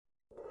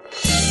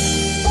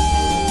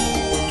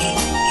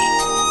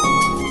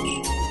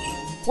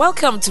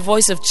Welcome to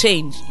Voice of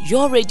Change,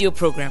 your radio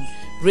program,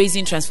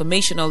 raising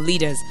transformational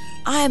leaders.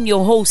 I am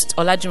your host,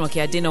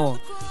 Olajumoke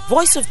Adenowo.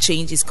 Voice of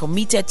Change is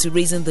committed to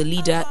raising the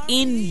leader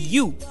in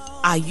you.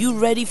 Are you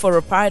ready for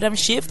a paradigm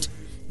shift?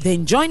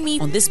 Then join me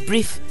on this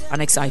brief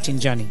and exciting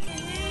journey.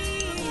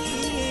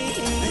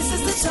 This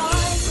is the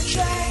time for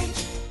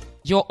change.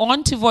 You're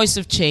on to Voice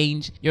of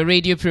Change, your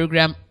radio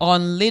program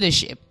on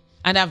leadership.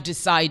 And I've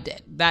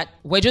decided that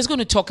we're just going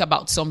to talk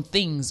about some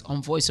things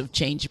on Voice of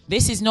Change.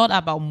 This is not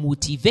about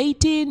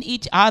motivating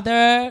each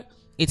other.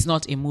 It's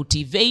not a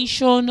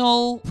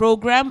motivational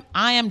program.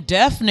 I am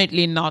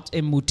definitely not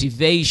a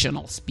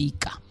motivational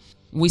speaker.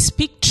 We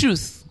speak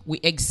truth.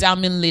 We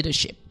examine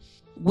leadership.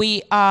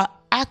 We are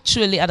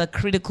actually at a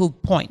critical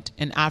point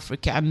in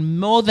Africa, and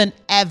more than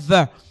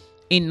ever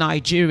in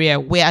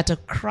Nigeria, we're at a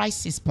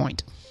crisis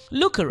point.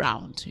 Look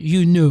around.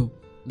 You know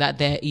that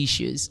there are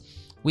issues.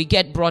 We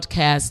get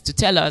broadcasts to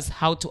tell us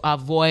how to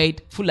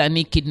avoid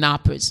Fulani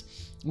kidnappers.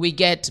 We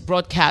get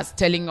broadcasts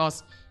telling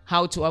us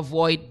how to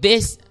avoid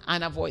this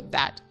and avoid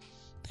that.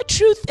 The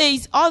truth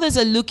is, others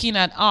are looking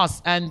at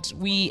us and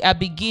we are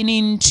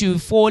beginning to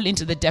fall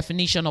into the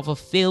definition of a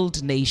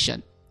failed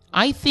nation.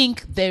 I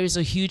think there is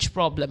a huge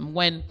problem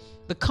when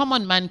the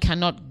common man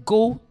cannot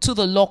go to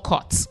the law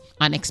courts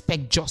and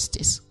expect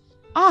justice.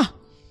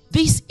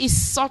 This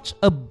is such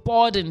a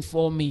burden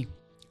for me.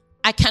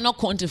 I cannot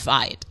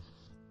quantify it.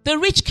 The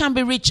rich can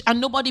be rich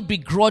and nobody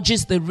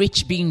begrudges the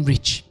rich being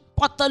rich.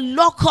 But the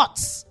law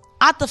courts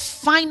are the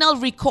final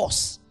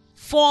recourse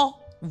for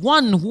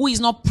one who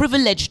is not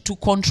privileged to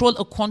control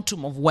a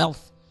quantum of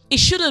wealth. It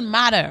shouldn't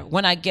matter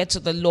when I get to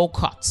the law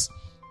courts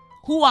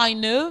who I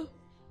know,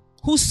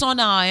 whose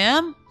son I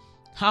am,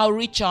 how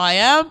rich I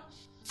am,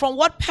 from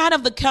what part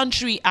of the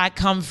country I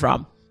come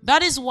from.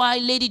 That is why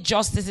Lady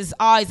Justice's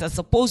eyes are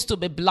supposed to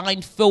be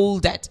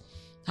blindfolded.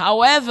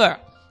 However,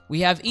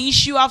 we have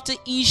issue after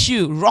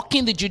issue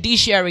rocking the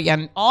judiciary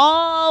and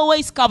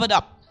always covered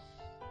up.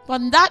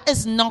 But that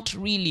is not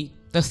really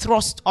the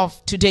thrust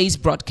of today's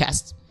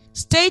broadcast.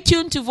 Stay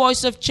tuned to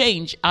Voice of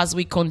Change as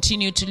we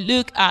continue to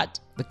look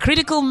at the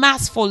critical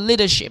mass for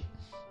leadership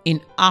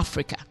in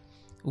Africa.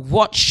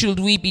 What should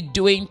we be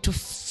doing to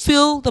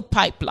fill the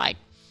pipeline?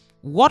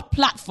 What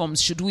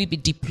platforms should we be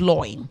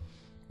deploying?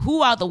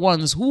 Who are the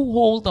ones who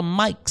hold the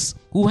mics,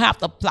 who have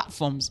the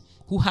platforms,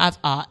 who have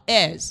our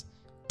ears?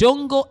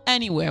 Don't go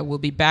anywhere. We'll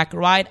be back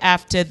right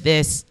after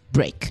this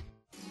break.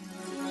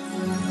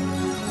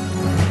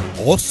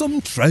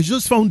 Awesome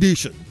Treasures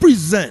Foundation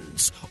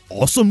presents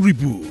Awesome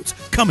Reboot,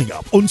 coming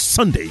up on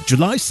Sunday,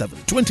 July 7,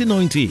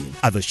 2019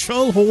 at the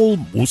Shell Hall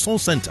Moson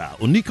Center,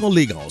 Onika,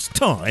 Lagos.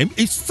 Time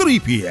is 3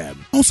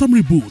 p.m. Awesome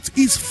Reboot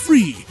is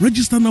free.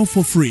 Register now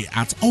for free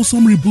at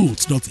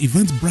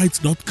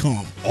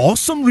awesomereboot.eventbrite.com.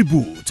 Awesome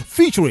Reboot,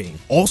 featuring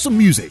awesome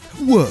music,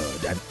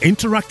 word and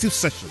interactive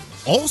sessions.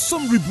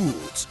 Awesome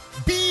Reboot.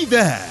 Be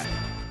there.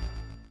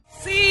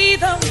 See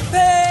them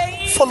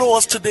fade. Follow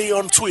us today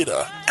on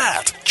Twitter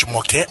at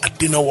Jumoke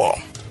Adenowo.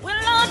 When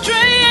our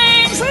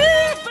dreams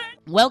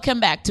Welcome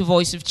back to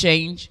Voice of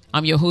Change.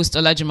 I'm your host,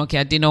 Olajumoke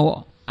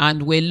Adenowo,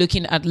 and we're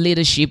looking at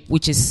leadership,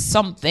 which is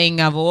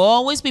something I've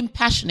always been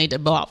passionate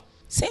about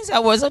since I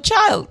was a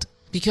child.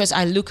 Because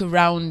I look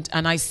around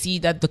and I see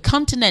that the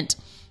continent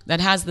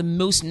that has the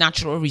most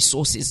natural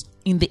resources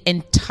in the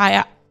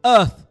entire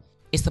earth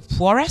is the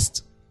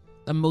poorest,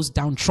 the most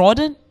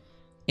downtrodden,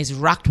 is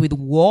racked with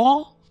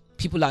war.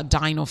 People are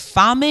dying of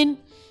famine. And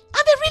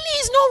there really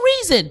is no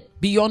reason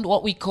beyond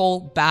what we call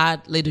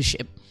bad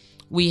leadership.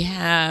 We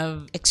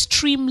have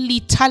extremely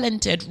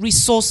talented,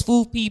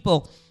 resourceful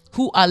people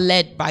who are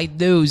led by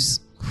those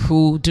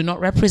who do not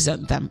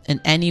represent them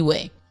in any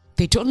way.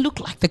 They don't look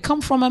like they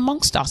come from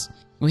amongst us.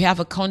 We have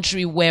a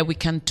country where we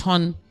can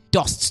turn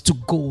dust to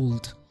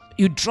gold.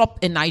 You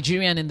drop a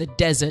Nigerian in the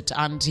desert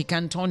and he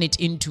can turn it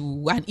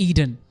into an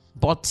Eden.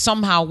 But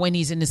somehow when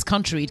he's in his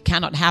country, it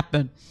cannot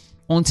happen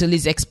until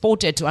he's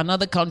exported to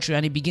another country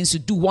and he begins to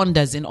do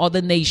wonders in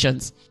other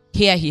nations.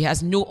 Here he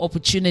has no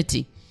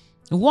opportunity.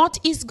 What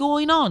is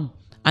going on?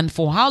 And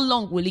for how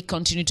long will it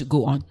continue to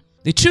go on?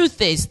 The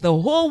truth is, the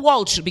whole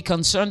world should be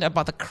concerned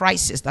about the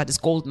crisis that is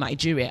called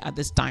Nigeria at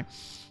this time.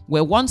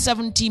 We're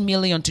 170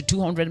 million to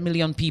 200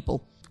 million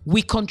people.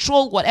 We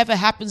control whatever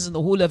happens in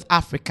the whole of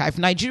Africa. If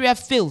Nigeria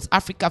fails,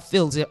 Africa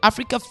fails. If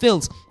Africa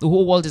fails, the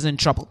whole world is in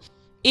trouble.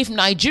 If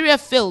Nigeria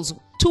fails,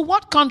 to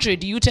what country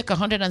do you take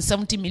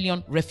 170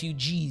 million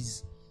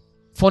refugees?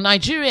 For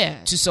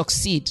Nigeria to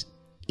succeed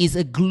is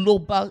a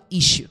global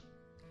issue.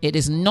 It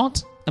is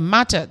not a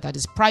matter that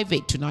is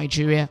private to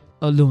Nigeria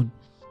alone.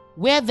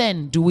 Where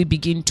then do we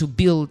begin to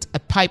build a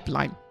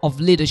pipeline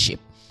of leadership?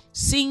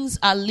 Since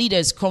our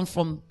leaders come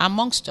from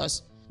amongst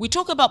us, we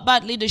talk about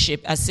bad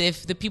leadership as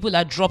if the people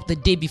are dropped the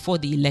day before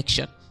the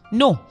election.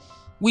 No,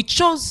 we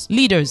chose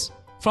leaders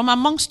from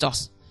amongst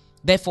us.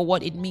 Therefore,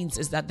 what it means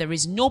is that there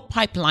is no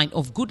pipeline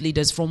of good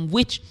leaders from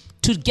which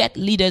to get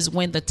leaders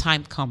when the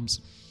time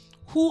comes.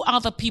 Who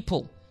are the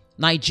people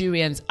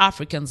Nigerians,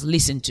 Africans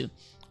listen to?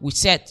 We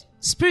said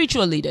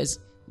spiritual leaders.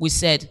 We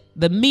said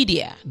the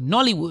media,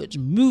 Nollywood,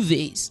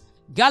 movies,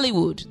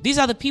 Gollywood, these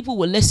are the people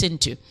we listen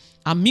to.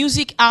 Our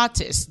music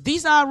artists,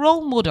 these are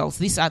role models,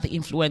 these are the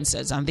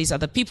influencers, and these are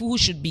the people who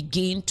should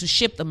begin to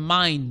shape the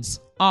minds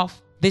of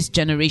this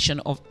generation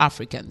of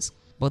Africans.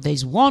 But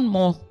there's one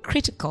more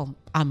critical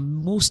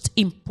and most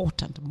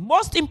important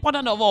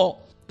of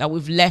all, that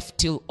we've left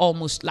till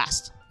almost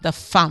last: the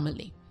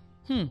family.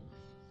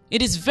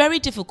 It is very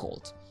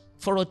difficult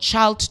for a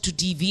child to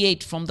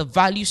deviate from the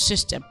value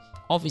system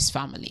of his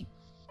family.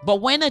 But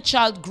when a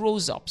child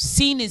grows up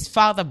seeing his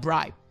father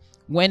bribe,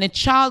 when a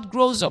child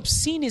grows up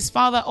seeing his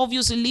father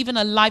obviously living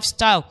a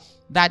lifestyle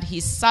that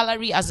his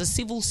salary as a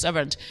civil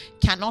servant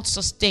cannot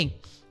sustain,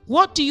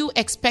 what do you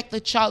expect the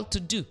child to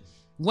do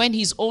when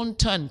his own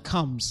turn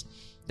comes?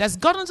 That's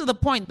gotten to the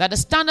point that a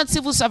standard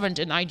civil servant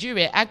in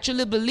Nigeria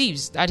actually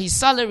believes that his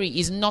salary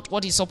is not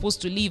what he's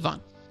supposed to live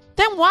on.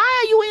 Then why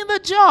are you in the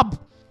job?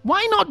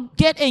 Why not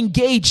get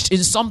engaged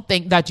in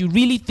something that you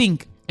really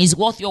think is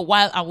worth your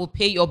while and will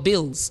pay your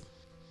bills?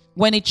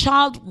 When a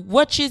child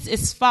watches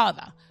his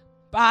father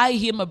buy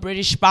him a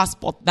British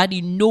passport that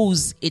he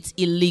knows it's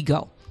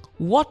illegal,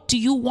 what do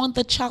you want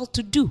the child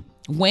to do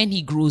when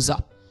he grows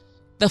up?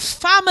 The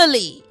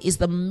family is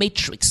the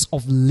matrix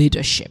of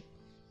leadership.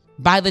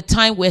 By the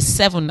time we're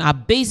 7, our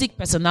basic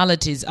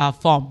personalities are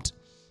formed.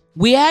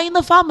 We are in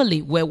the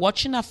family. We're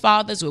watching our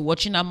fathers, we're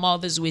watching our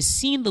mothers, we're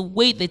seeing the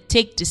way they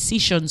take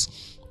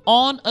decisions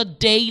on a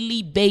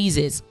daily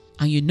basis.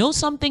 And you know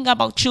something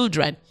about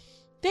children?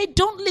 They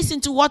don't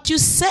listen to what you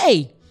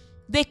say.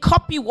 They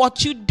copy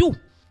what you do.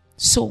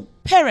 So,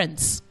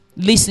 parents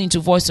listening to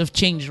Voice of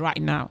Change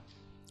right now,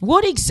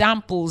 what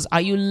examples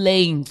are you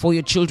laying for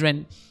your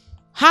children?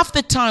 Half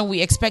the time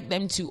we expect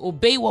them to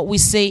obey what we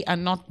say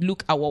and not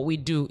look at what we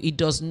do. It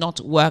does not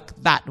work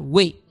that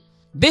way.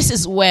 This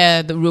is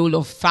where the role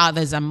of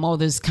fathers and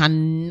mothers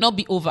cannot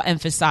be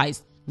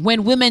overemphasized.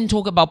 When women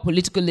talk about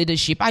political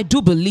leadership, I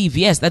do believe,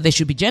 yes, that there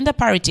should be gender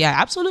parity. I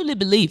absolutely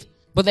believe.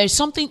 But there's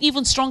something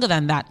even stronger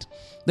than that.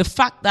 The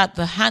fact that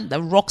the hand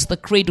that rocks the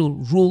cradle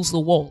rules the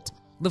world.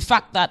 The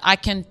fact that I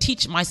can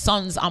teach my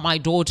sons and my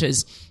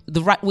daughters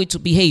the right way to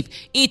behave.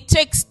 It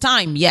takes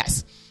time,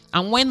 yes.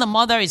 And when the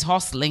mother is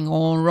hustling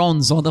or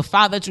runs, or the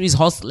father too is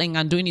hustling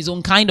and doing his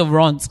own kind of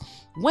runs,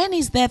 when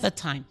is there the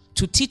time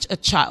to teach a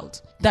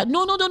child that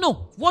no,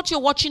 what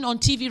you're watching on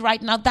TV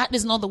right now, that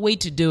is not the way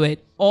to do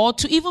it? Or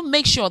to even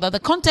make sure that the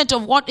content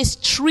of what is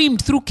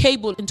streamed through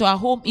cable into our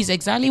home is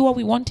exactly what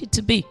we want it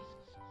to be?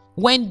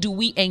 When do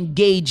we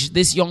engage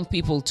these young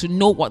people to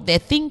know what they're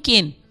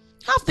thinking?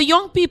 Half the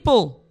young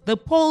people, the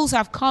polls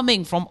have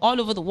coming from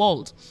all over the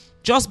world,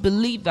 just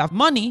believe that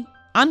money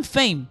and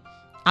fame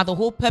are the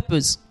whole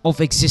purpose of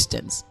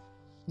existence.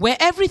 Where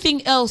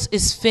everything else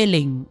is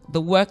failing,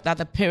 the work that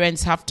the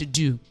parents have to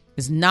do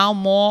is now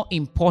more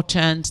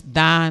important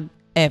than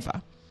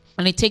ever.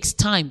 And it takes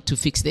time to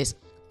fix this.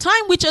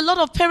 Time which a lot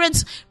of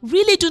parents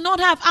really do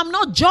not have. I'm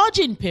not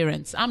judging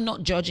parents. I'm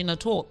not judging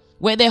at all.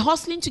 Where they're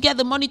hustling to get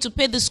the money to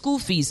pay the school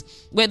fees,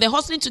 where they're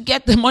hustling to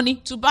get the money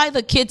to buy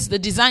the kids the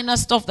designer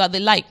stuff that they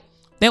like.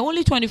 There are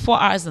only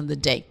 24 hours in the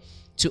day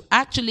to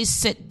actually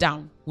sit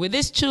down with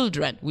these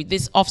children, with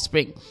this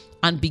offspring,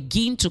 and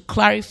begin to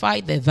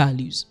clarify their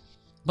values.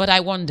 But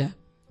I wonder,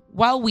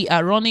 while we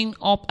are running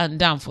up and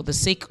down for the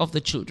sake of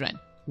the children,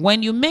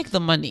 when you make the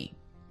money,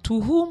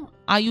 to whom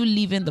are you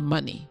leaving the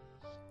money?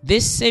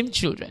 These same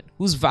children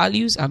whose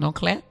values are not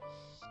clear?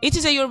 It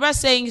is a Yoruba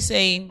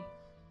saying,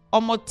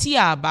 Omo tí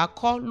a bá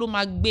kọ́ ló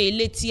máa gbé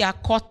ilé tí a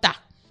kọ́ tà.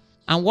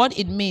 And what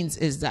it means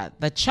is that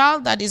the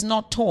child that is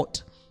not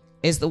taught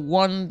is the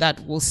one that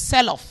will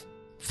sell off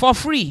for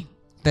free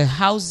the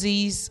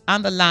houses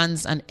and the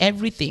lands and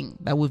everything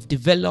that we've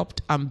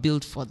developed and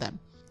built for them.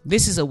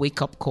 This is a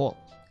wake-up call.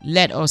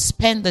 Let us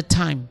spend the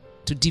time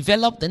to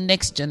develop the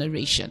next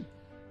generation.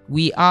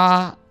 We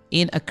are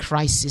in a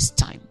crisis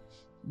time.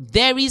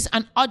 There is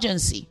an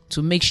urgency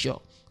to make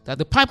sure that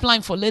the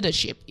pipeline for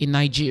leadership in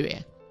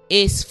Nigeria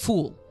is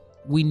full.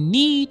 We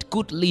need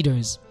good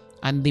leaders,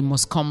 and they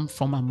must come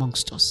from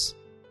amongst us.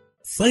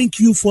 Thank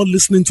you for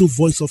listening to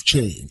Voice of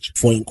Change.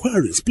 For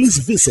inquiries, please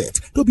visit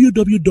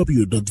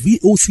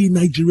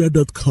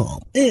www.vocnigeria.com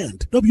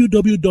and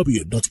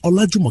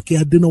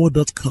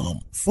www.olajumokeadenawa.com.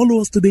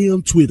 Follow us today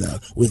on Twitter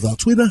with our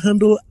Twitter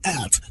handle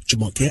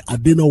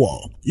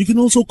 @JumokeAdenawa. You can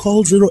also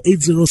call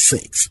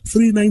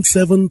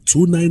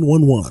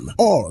 0806-397-2911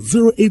 or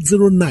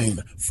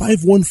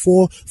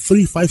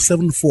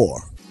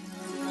 0809-514-3574.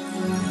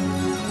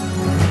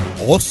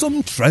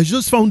 Awesome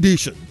Treasures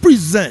Foundation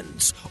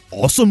presents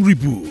Awesome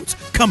Reboot,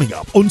 coming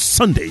up on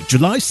Sunday,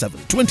 July 7,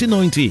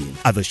 2019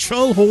 at the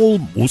Shell Hall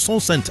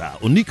Muson Center,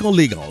 Onika,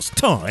 Lagos.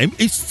 Time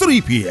is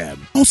 3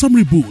 p.m. Awesome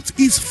Reboot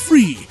is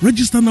free.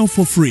 Register now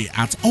for free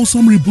at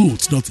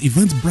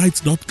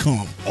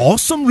awesomereboot.eventbrite.com.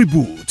 Awesome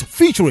Reboot,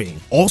 featuring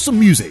awesome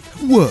music,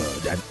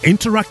 word and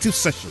interactive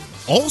sessions.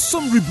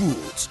 Awesome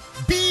Reboot,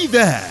 be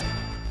there.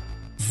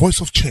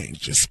 Voice of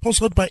Change is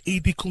sponsored by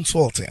AD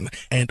Consulting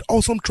and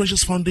Awesome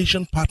Treasures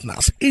Foundation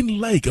partners in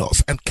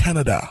Lagos and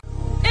Canada.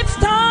 It's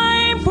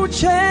time for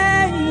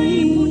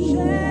change.